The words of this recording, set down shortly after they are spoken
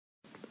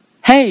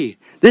Hey,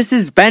 this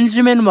is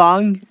Benjamin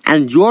Wong,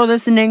 and you're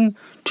listening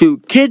to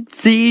Kid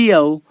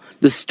CEO,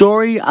 the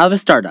story of a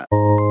startup.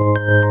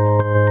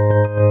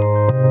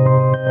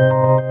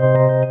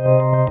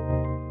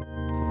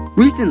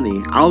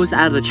 Recently, I was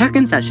at a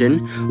check-in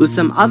session with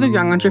some other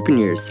young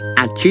entrepreneurs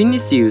at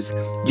Genius U's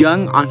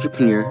Young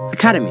Entrepreneur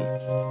Academy.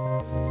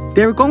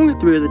 They were going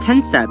through the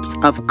 10 steps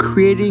of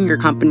creating your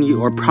company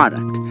or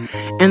product,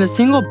 and the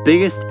single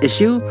biggest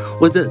issue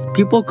was that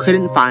people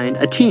couldn't find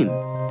a team.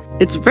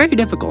 It's very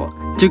difficult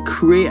to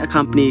create a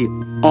company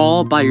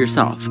all by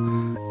yourself.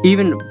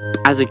 Even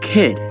as a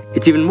kid,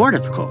 it's even more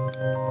difficult.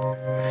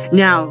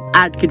 Now,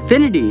 at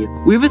Kidfinity,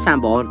 we've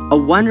assembled a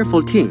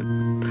wonderful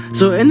team.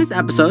 So in this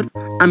episode,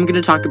 I'm going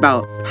to talk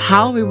about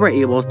how we were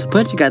able to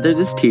put together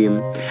this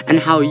team and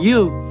how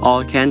you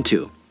all can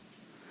too.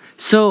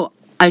 So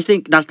I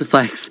think, not to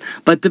flex,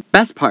 but the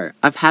best part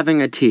of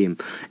having a team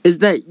is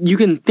that you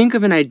can think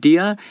of an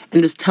idea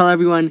and just tell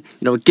everyone,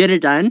 get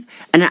it done,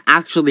 and it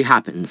actually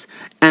happens.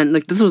 And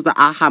this was the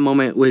aha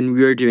moment when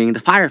we were doing the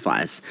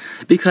Fireflies,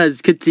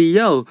 because Kid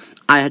CEO,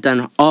 I had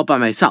done all by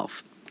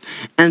myself.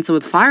 And so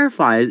with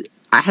Fireflies,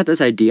 I had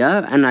this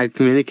idea, and I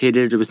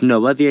communicated with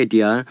Noah the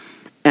idea,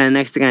 and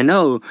next thing I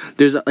know,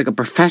 there's a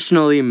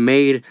professionally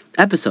made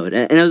episode.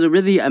 And it was a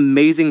really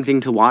amazing thing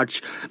to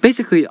watch.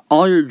 Basically,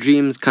 all your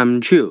dreams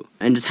come true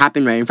and just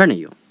happen right in front of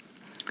you.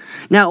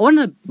 Now, one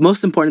of the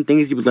most important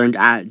things you learned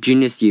at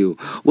Genius U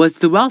was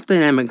the wealth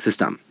dynamic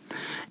system.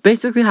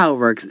 Basically, how it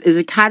works is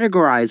it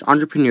categorizes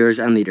entrepreneurs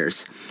and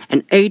leaders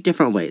in 8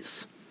 different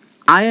ways.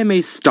 I am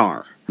a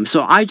star.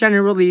 So I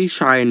generally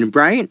shine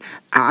bright.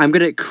 I'm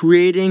good at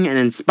creating and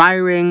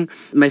inspiring.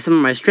 Some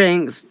of my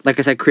strengths, like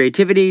I said,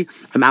 creativity.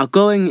 I'm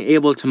outgoing,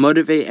 able to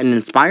motivate and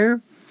inspire.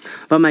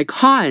 But my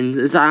cons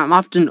is that I'm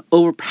often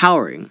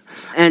overpowering.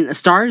 And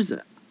stars,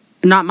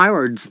 not my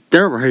words,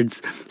 their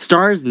words,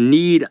 stars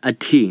need a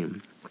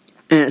team.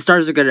 And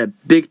stars are good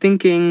at big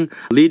thinking,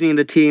 leading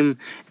the team.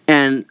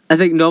 And I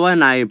think Noah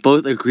and I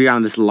both agree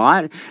on this a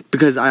lot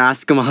because I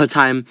ask him all the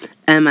time,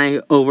 am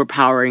I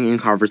overpowering in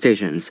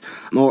conversations?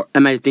 Or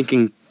am I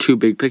thinking too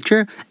big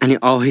picture? And he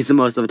always,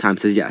 most of the time,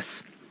 says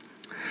yes.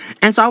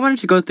 And so I wanted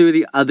to go through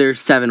the other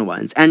 7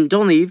 ones. And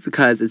don't leave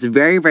because it's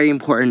very, very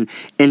important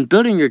in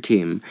building your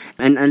team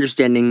and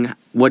understanding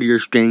what are your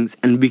strengths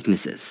and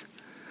weaknesses.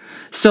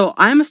 So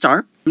I'm a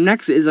star.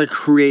 Next is a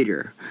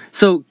creator.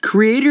 So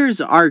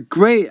creators are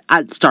great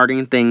at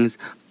starting things,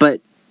 but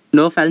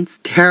no offense,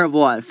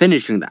 terrible at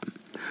finishing them.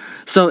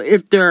 So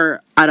if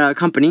they're at a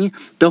company,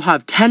 they'll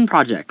have 10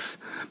 projects,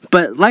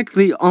 but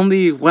likely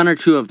only 1 or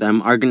 2 of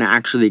them are going to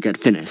actually get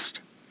finished.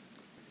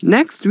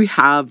 Next, we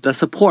have the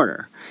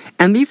supporter.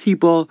 And these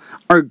people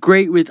are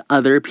great with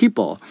other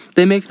people.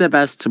 They make the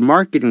best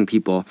marketing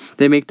people.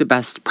 They make the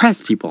best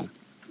press people.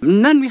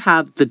 And then we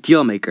have the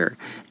deal maker.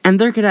 And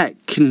they're good at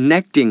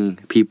connecting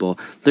people.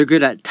 They're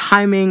good at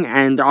timing,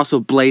 and they're also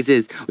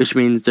blazes, which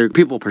means they're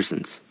people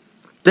persons.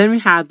 Then we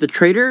have the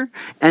trader,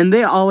 and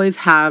they always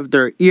have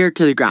their ear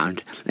to the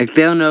ground.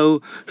 They'll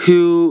know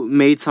who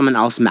made someone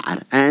else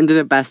mad, and they're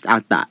the best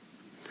at that.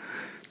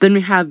 Then we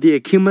have the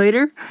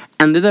accumulator,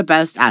 and they're the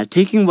best at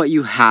taking what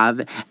you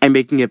have and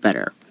making it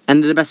better.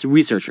 And they're the best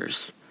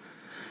researchers.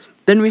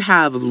 Then we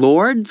have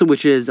lords,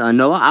 which is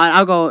Noah.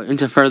 I'll go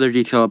into further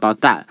detail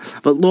about that.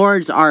 But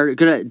lords are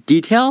good at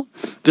detail.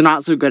 They're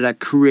not so good at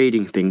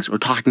creating things or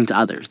talking to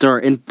others. They're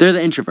the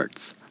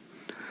introverts.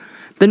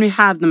 Then we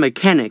have the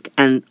mechanic,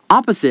 and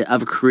opposite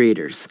of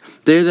creators.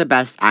 They're the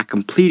best at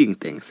completing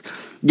things.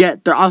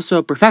 Yet they're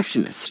also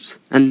perfectionists,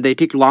 and they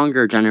take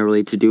longer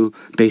generally to do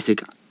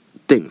basic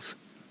things.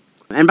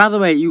 And by the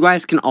way, you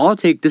guys can all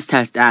take this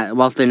test at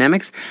Wealth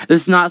Dynamics.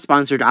 This is not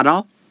sponsored at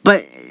all,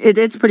 but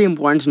it's pretty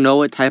important to know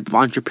what type of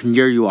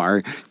entrepreneur you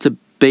are to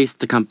base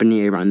the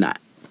company around that.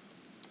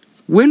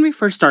 When we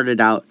first started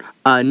out,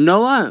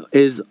 Noah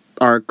is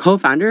our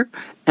co-founder,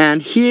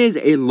 and he is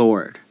a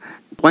lord.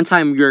 One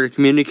time we were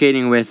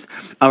communicating with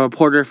a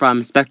reporter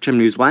from Spectrum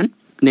News 1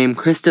 named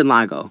Kristen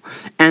Lago.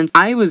 And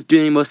I was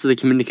doing most of the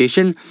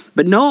communication,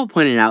 but Noah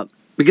pointed out,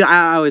 because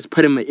I always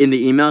put him in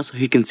the email so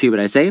he can see what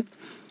I say,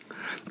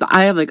 that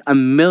I have a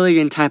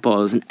million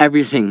typos in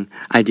everything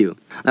I do.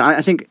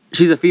 I think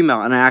she's a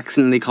female, and I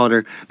accidentally called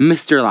her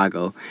Mr.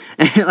 Lago.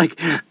 And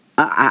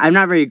I'm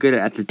not very good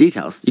at the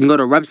details. You can go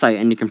to a website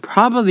and you can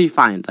probably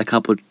find a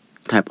couple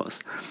typos.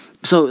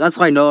 So that's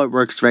why Noah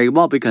works very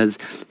well, because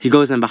he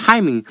goes in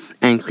behind me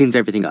and cleans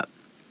everything up.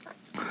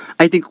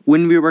 I think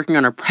when we were working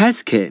on our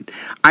press kit,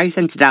 I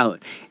sent it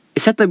out.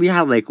 It said that we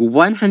had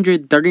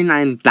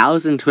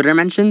 139,000 Twitter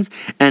mentions,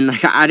 and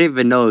I didn't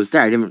even know it was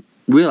there. I didn't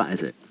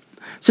realize it.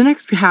 So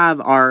next we have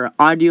our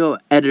audio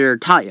editor,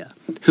 Talia,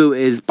 who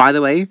is, by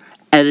the way,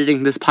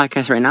 editing this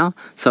podcast right now.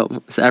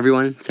 So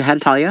everyone, say hi to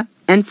Talia.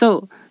 And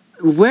so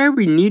where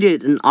we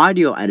needed an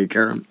audio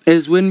editor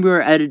is when we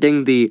were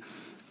editing the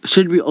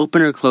Should We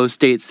Open or Close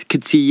States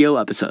Kid CEO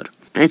episode.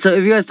 And so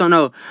if you guys don't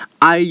know,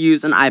 I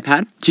use an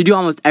iPad to do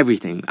almost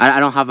everything.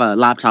 I don't have a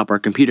laptop or a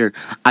computer.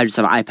 I just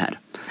have an iPad.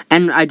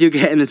 And I do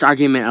get in this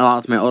argument a lot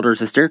with my older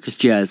sister because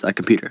she has a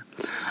computer.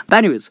 But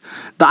anyways,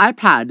 the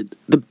iPad,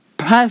 the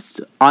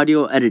best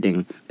audio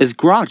editing is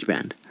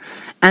GarageBand.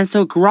 And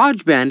so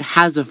GarageBand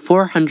has a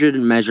 400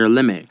 measure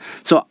limit.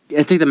 So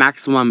I think the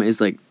maximum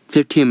is like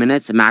 15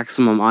 minutes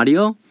maximum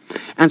audio.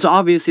 And so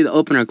obviously the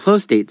open or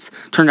close states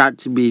turned out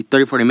to be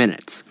 30-40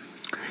 minutes.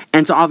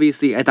 And so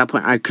obviously at that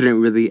point I couldn't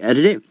really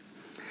edit it.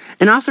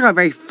 And it also got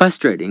very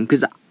frustrating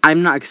because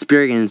I'm not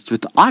experienced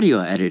with audio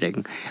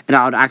editing. And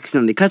I would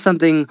accidentally cut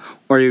something,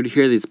 or you would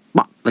hear these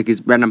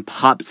random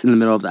pops in the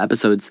middle of the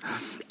episodes.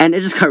 And it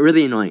just got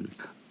really annoying.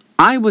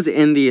 I was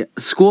in the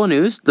school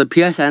news, the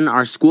PSN,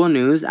 our school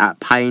news at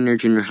Pioneer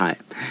Junior High.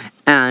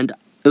 And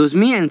it was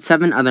me and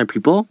 7 other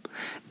people.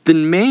 The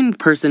main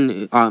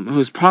person,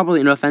 who's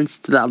probably, no offense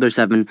to the other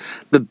 7,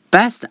 the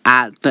best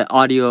at the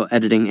audio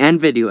editing and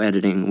video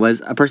editing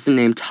was a person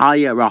named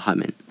Talia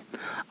Rahman.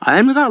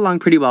 And we got along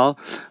pretty well.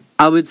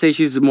 I would say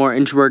she's more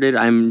introverted.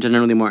 I'm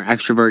generally more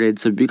extroverted,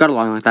 so we got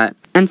along like that.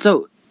 And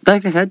so,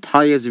 like I said,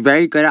 Talia is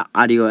very good at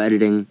audio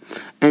editing.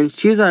 And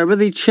she's a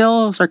really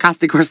chill,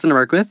 sarcastic person to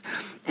work with.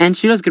 And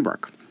she does good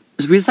work.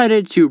 So we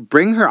decided to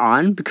bring her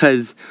on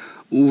because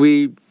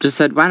we just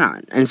said, why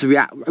not? And so we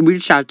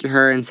reached out to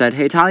her and said,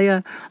 hey,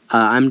 Talia,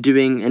 I'm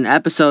doing an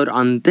episode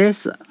on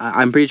this.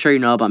 I'm pretty sure you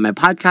know about my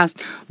podcast.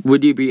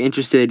 Would you be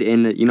interested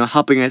in,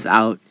 helping us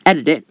out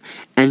edit it?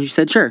 And she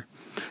said, sure.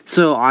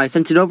 So I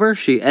sent it over,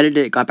 she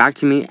edited it, got back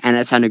to me, and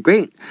it sounded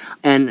great.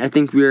 And I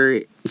think we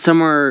were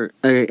somewhere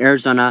in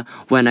Arizona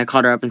when I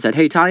called her up and said,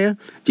 hey, Talia,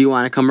 do you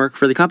want to come work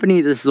for the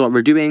company? This is what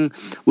we're doing.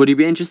 Would you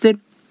be interested?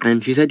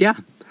 And she said, yeah.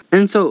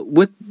 And so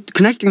with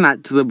connecting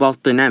that to the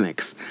wealth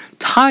dynamics,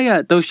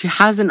 Talia, though she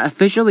hasn't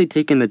officially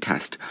taken the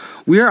test,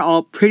 we are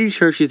all pretty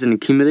sure she's an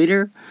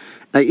accumulator.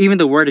 Even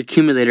the word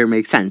accumulator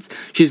makes sense.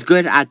 She's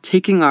good at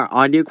taking our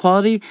audio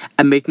quality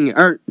and taking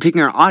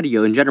our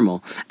audio in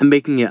general and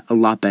making it a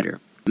lot better.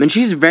 And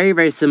she's very,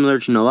 very similar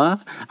to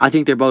Noah. I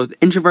think they're both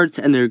introverts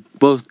and they're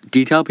both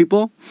detail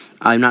people.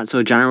 I'm not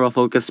so general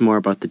focused, more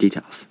about the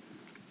details.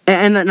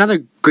 And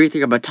another great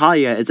thing about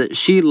Talia is that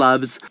she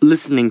loves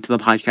listening to the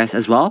podcast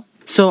as well.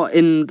 So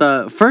in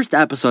the first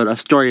episode of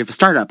Story of a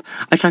Startup,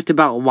 I talked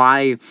about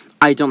why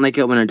I don't like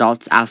it when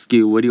adults ask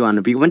you, what do you want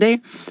to be one day?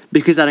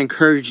 Because that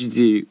encourages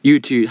you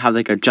to have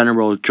like a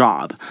general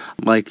job.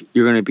 Like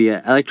you're going to be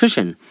an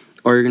electrician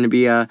or you're going to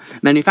be a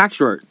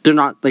manufacturer. They're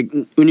not like,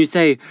 when you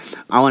say,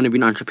 I want to be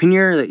an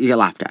entrepreneur, you get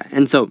laughed at.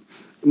 And so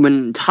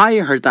when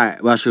Talia heard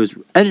that while she was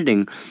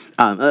editing,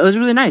 it was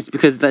really nice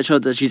because that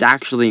showed that she's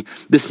actually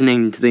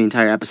listening to the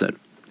entire episode.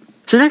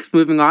 So next,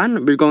 moving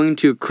on, we're going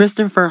to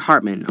Christopher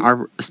Hartman,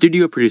 our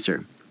studio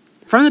producer.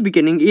 From the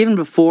beginning, even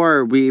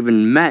before we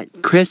even met,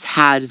 Chris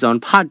had his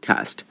own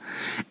podcast.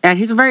 And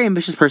he's a very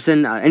ambitious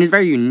person, and he's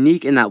very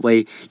unique in that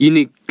way.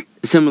 Unique,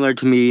 similar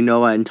to me,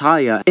 Noah, and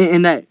Talia,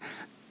 in that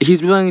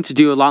he's willing to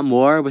do a lot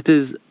more with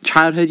his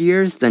childhood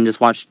years than just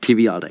watch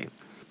TV all day.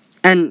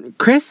 And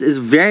Chris is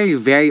very,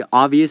 very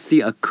obviously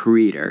a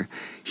creator.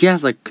 He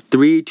has like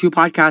 2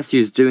 podcasts.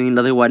 He's doing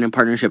another one in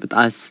partnership with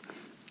us.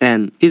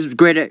 And he's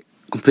great at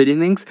completing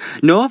things.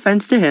 No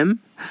offense to him,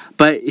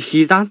 but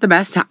he's not the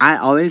best at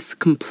always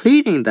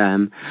completing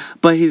them.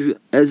 But he's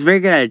very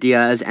good at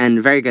ideas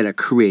and very good at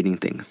creating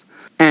things.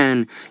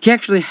 And he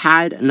actually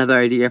had another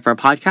idea for a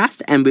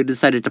podcast, and we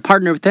decided to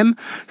partner with him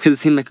because it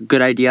seemed like a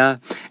good idea.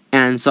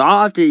 And so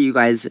I'll update you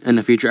guys in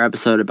a future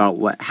episode about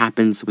what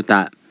happens with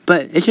that.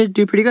 But it should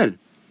do pretty good.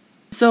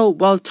 So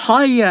while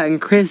Talia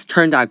and Chris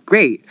turned out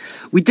great,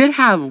 we did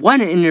have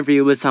one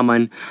interview with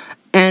someone,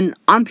 and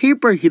on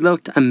paper he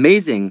looked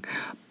amazing.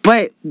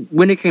 But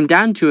when it came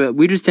down to it,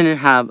 we just didn't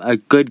have a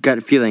good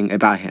gut feeling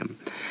about him.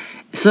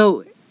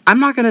 So I'm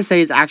not going to say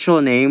his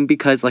actual name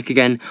because,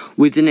 again,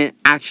 we didn't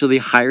actually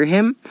hire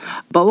him.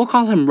 But we'll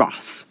call him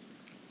Ross.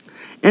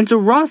 And so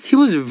Ross, he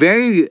was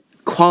very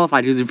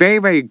qualified. He was a very,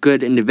 very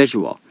good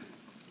individual.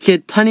 He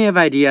had plenty of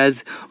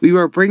ideas. We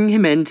were bringing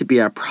him in to be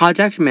our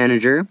project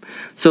manager.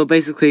 So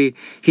basically,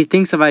 he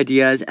thinks of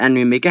ideas and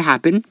we make it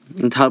happen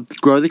and help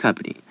grow the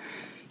company.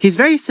 He's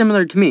very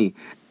similar to me.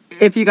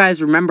 If you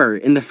guys remember,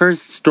 in the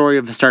first Story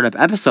of a Startup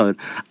episode,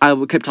 I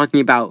kept talking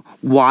about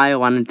why I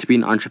wanted to be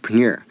an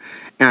entrepreneur.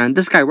 And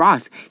this guy,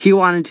 Ross, he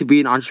wanted to be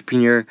an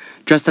entrepreneur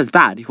just as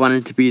bad. He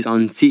wanted to be his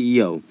own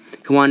CEO.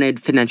 He wanted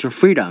financial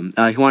freedom.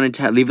 He wanted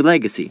to leave a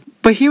legacy.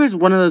 But he was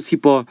one of those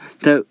people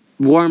that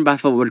Warren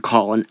Buffett would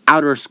call an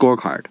outer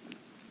scorecard.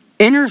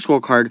 Inner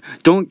scorecard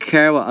don't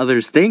care what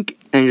others think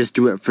and just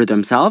do it for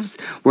themselves,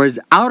 whereas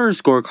outer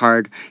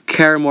scorecard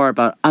care more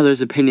about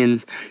others'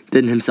 opinions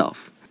than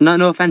himself.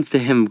 No offense to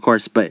him, of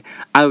course, but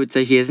I would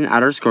say he is an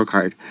outer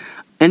scorecard.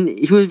 And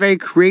he was very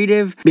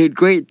creative. He had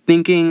great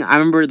thinking. I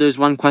remember there's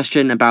one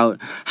question about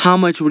how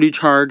much would he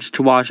charge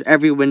to wash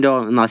every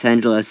window in Los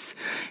Angeles.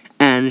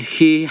 And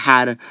he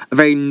had a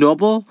very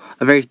noble,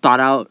 a very thought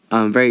out,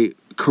 very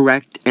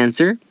correct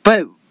answer.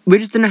 But we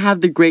just didn't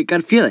have the great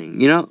gut feeling,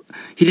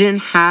 He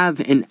didn't have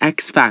an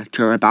X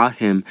factor about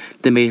him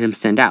that made him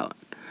stand out.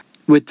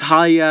 With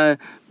Talia,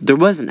 there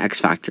was an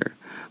X factor.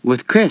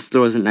 With Chris,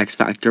 there was an X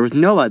factor. With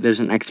Noah, there's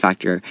an X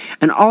factor.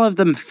 And all of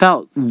them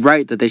felt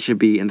right that they should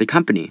be in the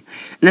company.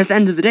 And at the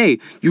end of the day,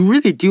 you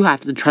really do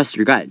have to trust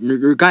your gut.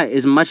 Your gut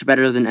is much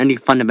better than any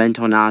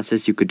fundamental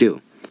analysis you could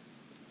do.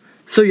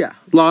 So yeah,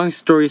 long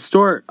story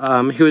short,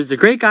 he was a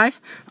great guy.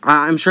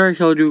 I'm sure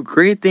he'll do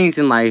great things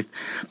in life,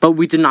 but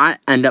we did not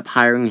end up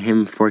hiring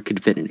him for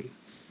Kidfinity.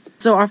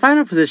 So our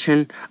final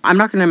position, I'm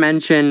not going to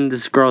mention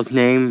this girl's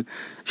name.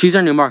 She's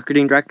our new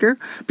marketing director,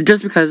 but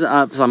just because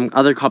of some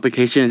other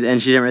complications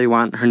and she didn't really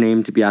want her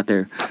name to be out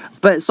there.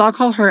 So I'll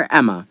call her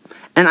Emma.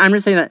 And I'm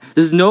just saying that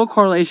there's no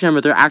correlation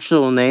with her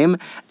actual name.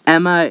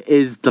 Emma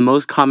is the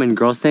most common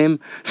girl's name,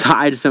 so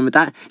I just went with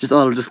that. Just a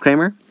little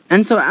disclaimer.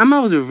 And so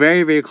Emma was a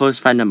very, very close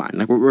friend of mine.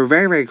 Like, we're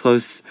very, very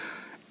close.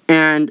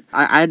 And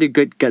I had a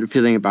good gut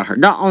feeling about her.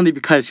 Not only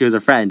because she was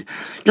a friend,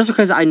 just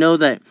because I know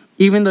that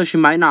even though she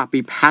might not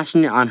be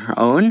passionate on her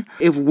own,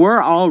 if we're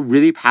all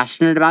really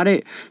passionate about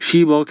it,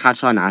 she will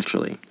catch on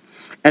naturally.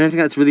 And I think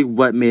that's really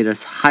what made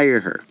us hire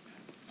her.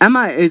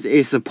 Emma is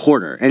a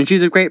supporter, and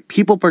she's a great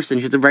people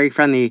person. She's a very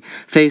friendly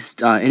face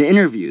in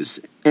interviews,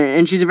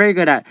 and she's very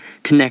good at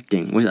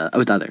connecting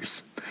with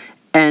others.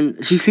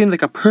 And she seemed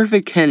like a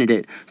perfect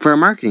candidate for a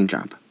marketing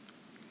job.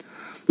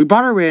 We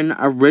brought her in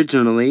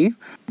originally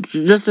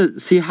just to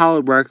see how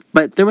it worked,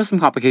 but there were some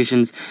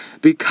complications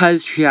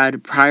because she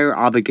had prior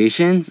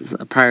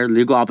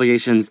legal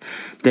obligations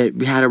that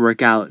we had to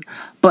work out.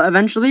 But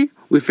eventually,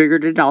 we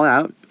figured it all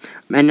out,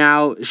 and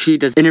now she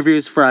does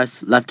interviews for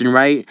us left and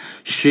right.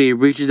 She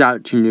reaches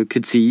out to new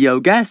Kid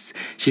CEO guests.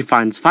 She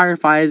finds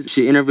fireflies.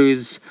 She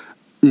interviews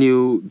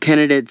new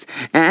candidates,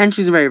 and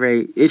she's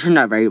it turned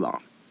out very well.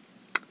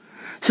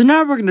 So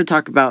now we're going to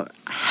talk about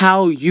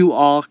how you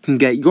all can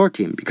get your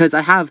team, because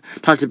I have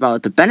talked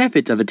about the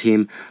benefits of a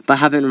team, but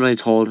haven't really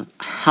told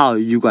how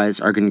you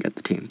guys are going to get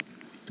the team.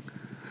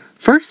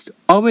 First,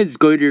 always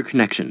go to your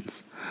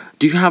connections.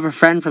 Do you have a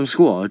friend from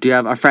school? Do you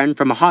have a friend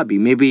from a hobby?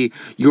 Maybe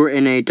you're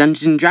in a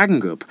Dungeons & Dragons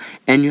group,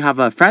 and you have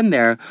a friend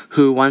there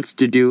who wants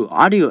to do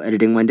audio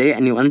editing one day,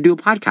 and you want to do a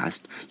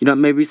podcast.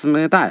 Maybe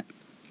something like that.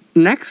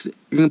 Next,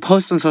 you can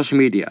post on social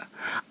media.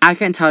 I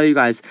can't tell you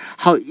guys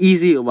how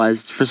easy it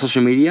was for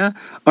social media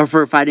or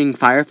for finding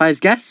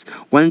Fireflies guests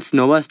once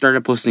Noah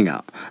started posting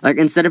out. Like,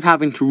 instead of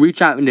having to reach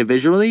out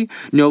individually,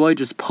 Noah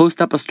just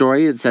post up a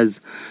story that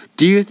says,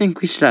 do you think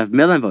we should have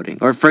mail-in voting?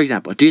 Or, for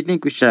example, do you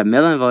think we should have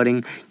mail-in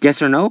voting,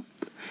 yes or no?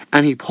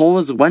 And he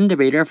polls one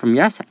debater from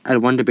yes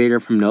and one debater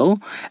from no,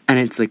 and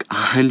it's like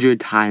 100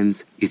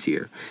 times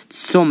easier. It's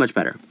so much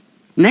better.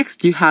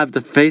 Next, you have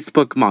the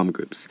Facebook mom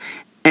groups.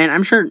 And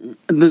I'm sure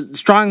the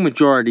strong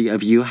majority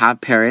of you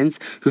have parents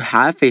who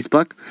have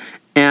Facebook,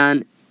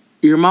 and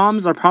your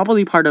moms are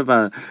probably part of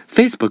a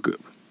Facebook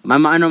group.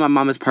 I know my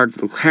mom is part of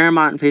the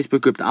Claremont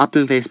Facebook group, the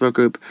Upton Facebook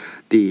group,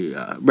 the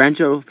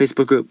Rancho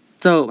Facebook group.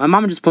 So my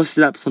mom just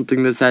posted up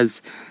something that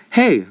says,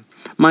 hey,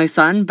 my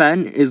son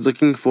Ben is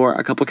looking for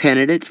a couple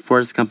candidates for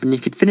his company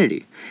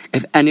Kidfinity.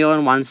 If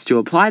anyone wants to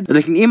apply,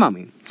 they can email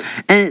me.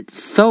 And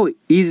it's so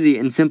easy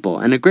and simple,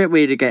 and a great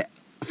way to get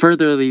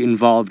furtherly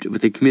involved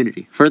with the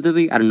community.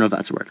 Furtherly? I don't know if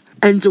that's a word.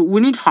 And so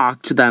when you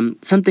talk to them,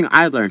 something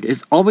I learned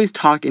is always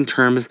talk in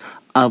terms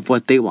of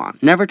what they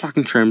want. Never talk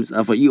in terms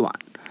of what you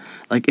want.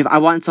 Like, if I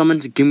want someone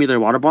to give me their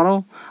water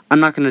bottle, I'm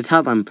not going to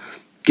tell them,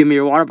 give me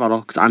your water bottle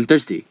because I'm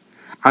thirsty.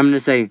 I'm going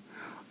to say,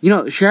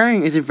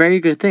 sharing is a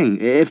very good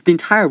thing. If the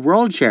entire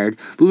world shared,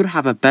 we would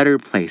have a better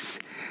place.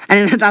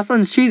 And that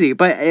sounds cheesy,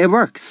 but it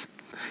works.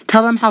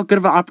 Tell them how good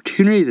of an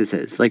opportunity this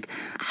is. Like,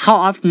 how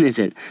often is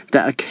it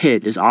that a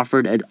kid is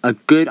offered a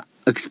good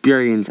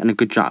experience and a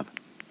good job?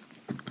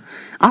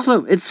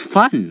 Also, it's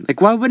fun.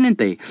 Like, why wouldn't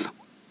they?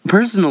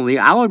 Personally,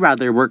 I would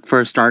rather work for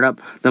a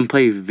startup than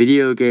play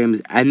video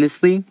games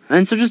endlessly.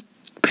 And so just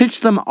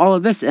pitch them all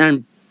of this, and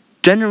I'm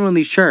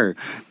genuinely sure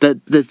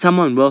that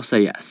someone will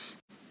say yes.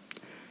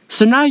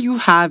 So now you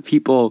have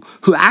people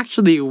who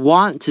actually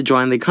want to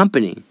join the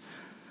company.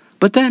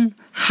 But then,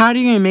 how do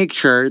you make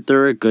sure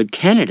they're a good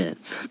candidate?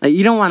 Like,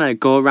 you don't want to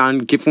go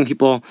around giving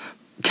people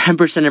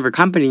 10% of your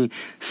company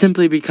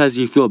simply because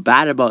you feel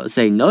bad about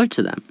saying no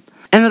to them.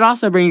 And it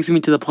also brings me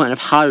to the point of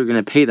how you're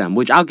going to pay them,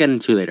 which I'll get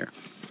into later.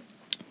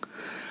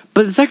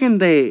 But the second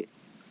they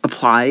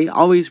apply,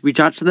 always reach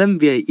out to them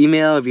via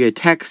email, via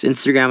text,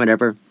 Instagram,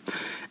 whatever,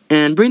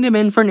 and bring them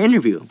in for an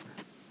interview.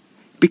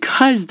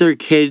 Because they're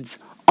kids,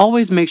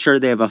 always make sure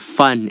they have a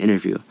fun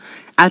interview.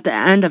 At the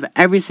end of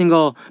every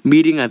single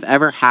meeting I've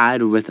ever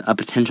had with a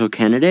potential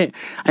candidate,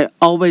 I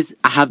always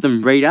have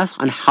them rate us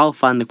on how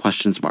fun the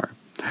questions were.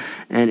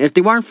 And if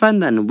they weren't fun,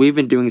 then we've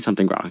been doing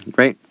something wrong,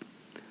 right?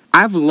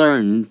 I've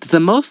learned that the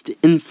most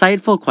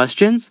insightful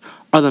questions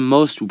are the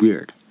most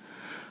weird.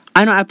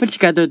 I know I put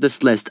together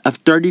this list of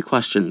 30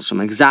 questions from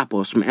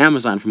Zappos, from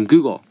Amazon, from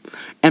Google.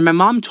 And my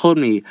mom told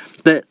me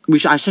that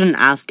I shouldn't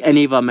ask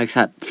any of them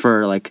except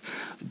for, why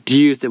do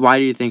you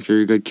think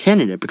you're a good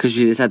candidate? Because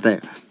she said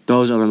that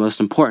those are the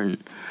most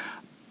important.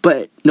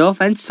 But no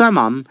offense to my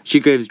mom, she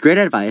gives great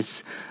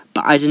advice,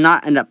 but I did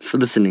not end up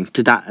listening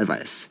to that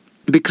advice.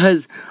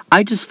 because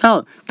I just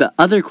felt the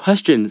other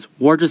questions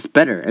were just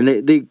better, and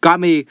they got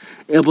me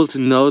able to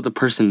know the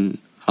person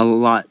a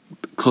lot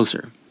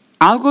closer.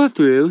 I'll go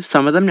through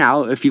some of them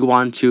now if you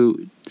want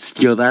to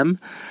steal them,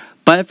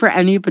 but for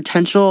any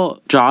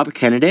potential job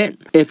candidate,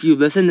 if you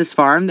listen this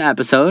far in the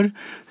episode,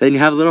 then you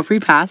have a little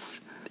free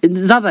pass.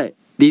 It's not that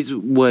these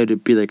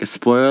would be like a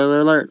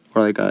spoiler alert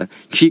or like a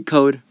cheat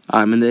code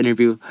in the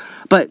interview,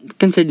 but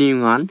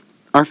continuing on.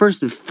 Our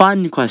first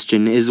fun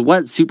question is,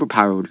 what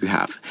superpower would you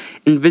have?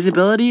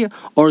 Invisibility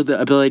or the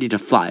ability to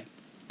fly?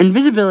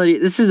 Invisibility,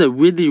 this is a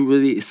really,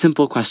 really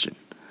simple question.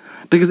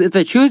 Because if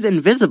they choose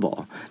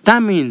invisible,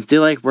 that means they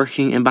like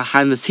working in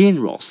behind-the-scenes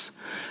roles.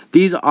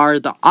 These are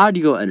the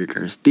audio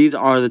editors. These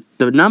are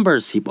the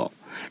numbers people.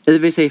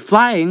 If they say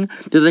flying,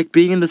 they like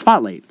being in the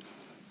spotlight.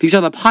 These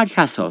are the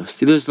podcast hosts.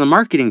 These are the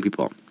marketing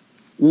people.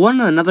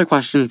 One of the other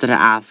questions that I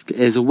ask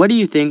is, what do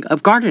you think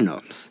of garden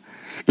gnomes?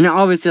 And I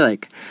always say,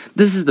 like,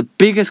 this is the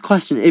biggest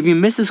question. If you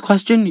miss this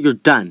question, you're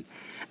done.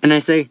 And I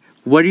say,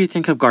 what do you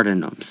think of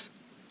garden gnomes?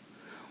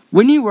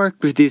 When you work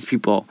with these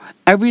people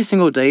every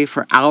single day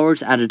for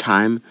hours at a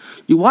time,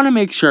 you want to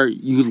make sure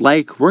you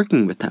like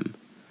working with them.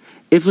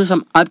 If there's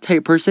some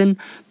uptight person,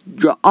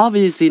 you're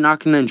obviously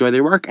not going to enjoy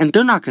their work, and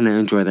they're not going to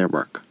enjoy their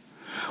work.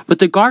 With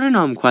the garden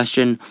gnome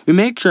question, we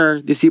make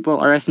sure these people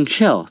are nice and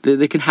chill.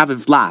 They can have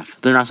a laugh.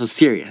 They're not so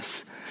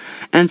serious.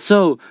 And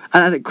so,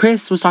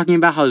 Chris was talking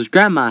about how his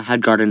grandma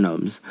had garden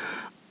gnomes.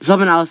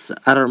 Someone else,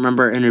 I don't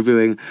remember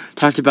interviewing,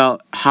 talked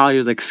about how he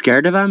was like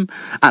scared of them.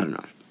 I don't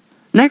know.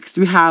 Next,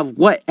 we have,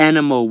 what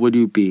animal would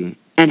you be?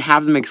 And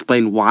have them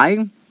explain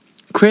why.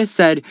 Chris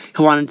said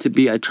he wanted to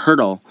be a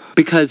turtle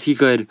because he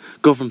could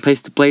go from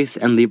place to place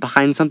and leave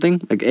behind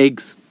something, like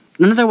eggs.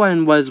 Another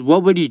one was,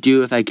 what would you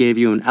do if I gave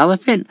you an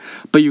elephant,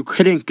 but you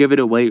couldn't give it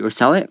away or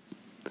sell it?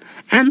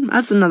 And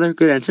that's another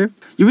good answer.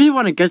 You really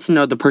want to get to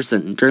know the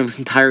person during this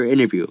entire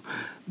interview.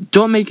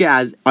 Don't make it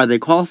as, are they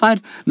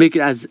qualified? Make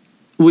it as,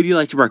 would you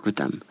like to work with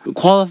them?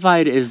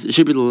 Qualified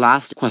should be the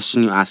last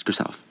question you ask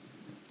yourself.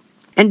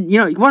 And, you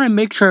want to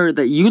make sure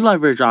that you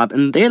love your job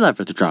and they love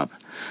their job.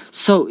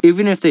 So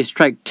even if they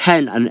strike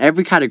 10 on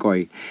every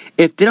category,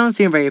 if they don't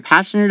seem very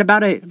passionate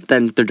about it,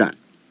 then they're done.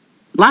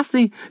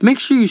 Lastly, make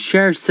sure you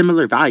share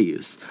similar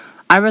values.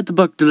 I read the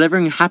book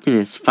Delivering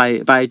Happiness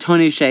by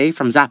Tony Hsieh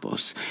from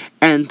Zappos,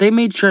 and they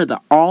made sure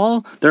that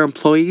all their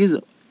employees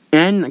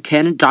and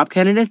job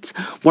candidates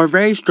were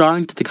very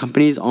strong to the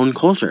company's own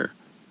culture.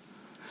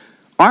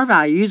 Our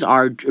values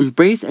are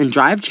embrace and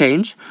drive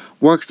change,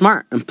 work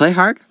smart and play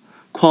hard,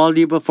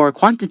 quality before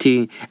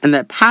quantity, and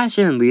that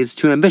passion leads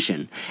to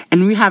ambition.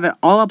 And we have it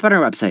all up on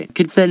our website,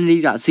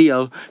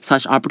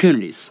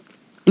 kidfinity.co/opportunities.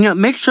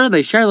 Make sure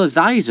they share those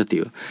values with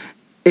you.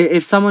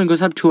 If someone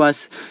goes up to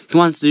us, he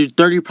wants to do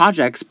 30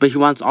 projects, but he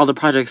wants all the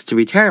projects to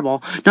be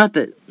terrible, not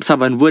that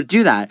someone would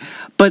do that,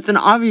 but then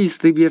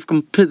obviously we have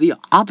completely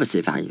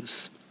opposite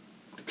values.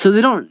 So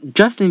they don't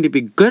just need to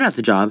be good at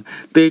the job,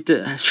 they have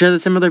to share the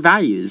similar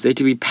values, they have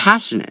to be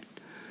passionate.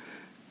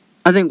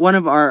 I think one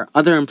of our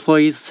other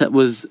employees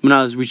was, when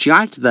I was reaching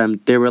out to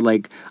them, they were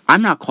like,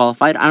 I'm not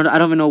qualified, I don't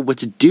even know what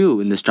to do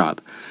in this job.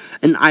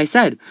 And I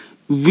said,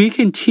 we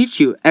can teach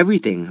you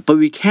everything, but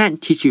we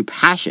can't teach you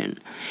passion.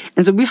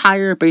 And so we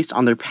hire based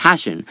on their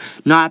passion,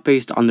 not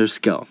based on their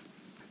skill.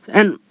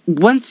 And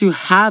once you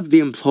have the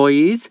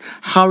employees,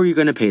 how are you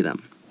going to pay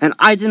them? And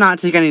I did not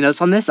take any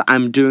notes on this.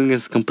 I'm doing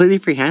this completely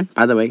freehand,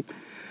 by the way.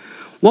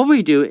 What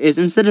we do is,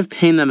 instead of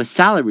paying them a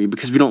salary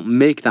because we don't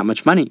make that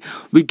much money,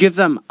 we give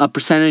them a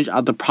percentage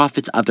of the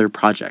profits of their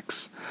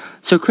projects.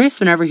 So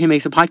Chris, whenever he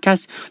makes a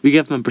podcast, we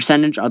give him a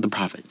percentage of the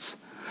profits.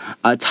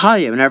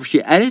 Talia, whenever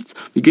she edits,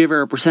 we give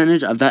her a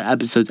percentage of that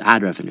episode's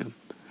ad revenue.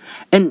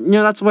 And,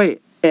 that's why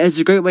it's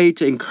a great way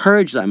to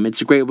encourage them. It's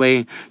a great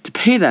way to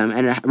pay them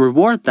and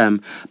reward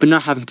them, but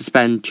not having to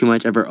spend too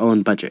much of our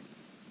own budget.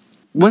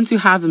 Once you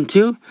have them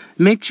too,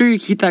 make sure you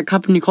keep that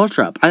company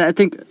culture up. I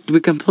think, to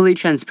be completely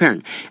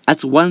transparent,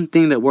 that's one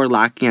thing that we're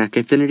lacking at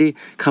Kidfinity,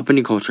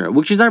 company culture,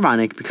 which is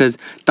ironic because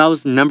that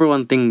was the number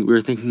one thing we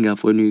were thinking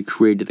of when we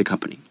created the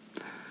company.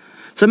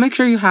 So make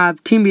sure you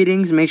have team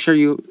meetings, make sure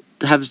you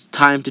have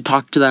time to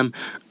talk to them.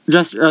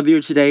 Just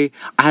earlier today,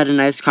 I had a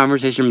nice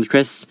conversation with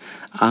Chris,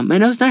 and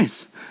it was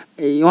nice.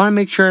 You want to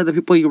make sure the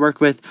people you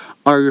work with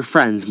are your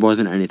friends more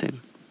than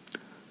anything.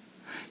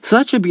 So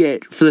that should be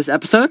it for this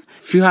episode.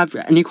 If you have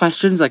any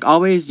questions, like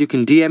always, you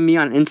can DM me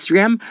on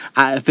Instagram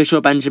at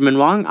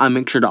officialbenjaminwong. I'll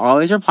make sure to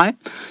always reply.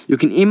 You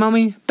can email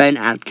me,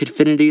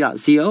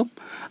 ben@kidfinity.co,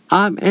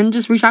 and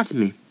just reach out to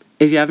me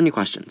if you have any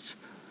questions.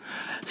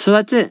 So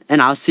that's it,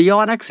 and I'll see you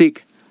all next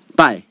week.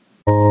 Bye.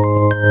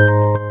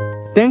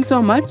 Thanks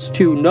so much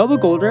to Nova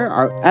Golder,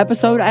 our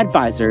episode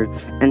advisor,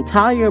 and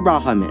Talia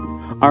Rahman,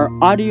 our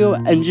audio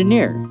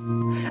engineer.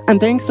 And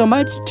thanks so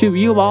much to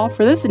you all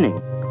for listening.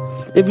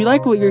 If you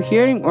like what you're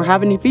hearing or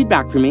have any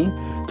feedback for me,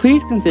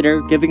 please consider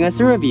giving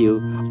us a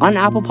review on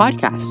Apple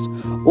Podcasts,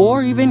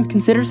 or even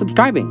consider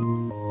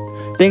subscribing.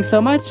 Thanks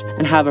so much,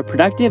 and have a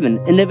productive and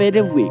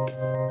innovative week.